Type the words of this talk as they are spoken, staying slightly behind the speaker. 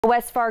A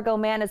West Fargo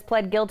man has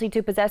pled guilty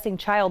to possessing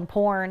child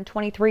porn.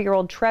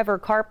 23-year-old Trevor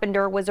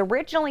Carpenter was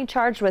originally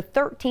charged with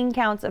 13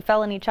 counts of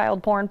felony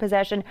child porn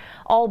possession.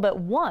 All but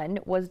one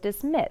was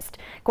dismissed.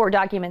 Court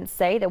documents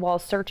say that while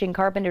searching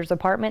Carpenter's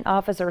apartment,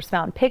 officers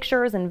found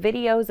pictures and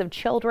videos of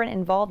children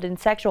involved in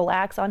sexual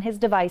acts on his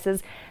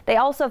devices. They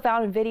also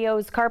found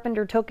videos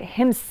Carpenter took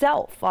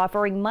himself,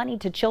 offering money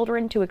to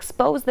children to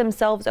expose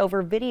themselves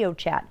over video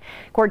chat.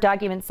 Court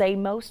documents say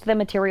most of the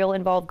material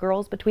involved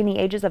girls between the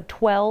ages of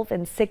 12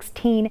 and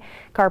 16.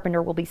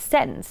 Carpenter will be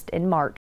sentenced in March.